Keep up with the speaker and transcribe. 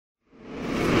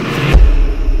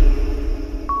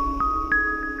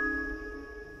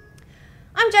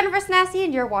Jennifer Snassi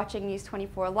and you're watching News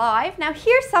 24 Live. Now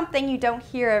here's something you don't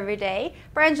hear every day.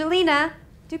 Brangelina,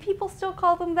 do people still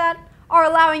call them that? Are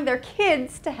allowing their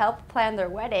kids to help plan their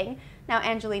wedding. Now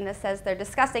Angelina says they're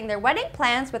discussing their wedding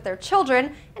plans with their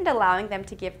children and allowing them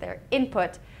to give their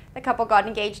input. The couple got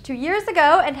engaged 2 years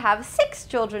ago and have 6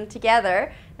 children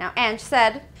together. Now Ange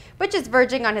said, which is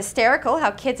verging on hysterical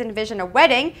how kids envision a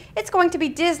wedding. It's going to be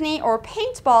Disney or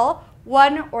paintball,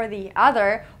 one or the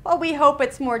other. Well, we hope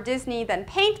it's more Disney than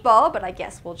paintball, but I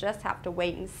guess we'll just have to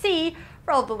wait and see.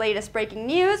 For all the latest breaking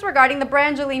news regarding the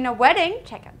Brangelina wedding,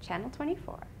 check out Channel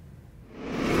 24.